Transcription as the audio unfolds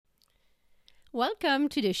Welcome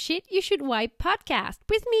to the Shit You Should Wipe podcast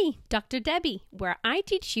with me, Dr. Debbie, where I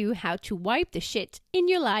teach you how to wipe the shit in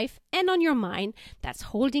your life and on your mind that's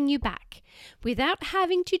holding you back without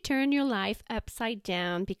having to turn your life upside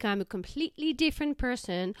down, become a completely different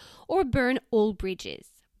person, or burn old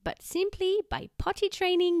bridges, but simply by potty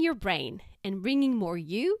training your brain and bringing more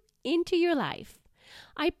you into your life.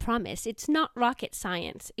 I promise it's not rocket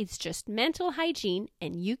science, it's just mental hygiene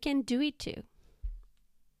and you can do it too.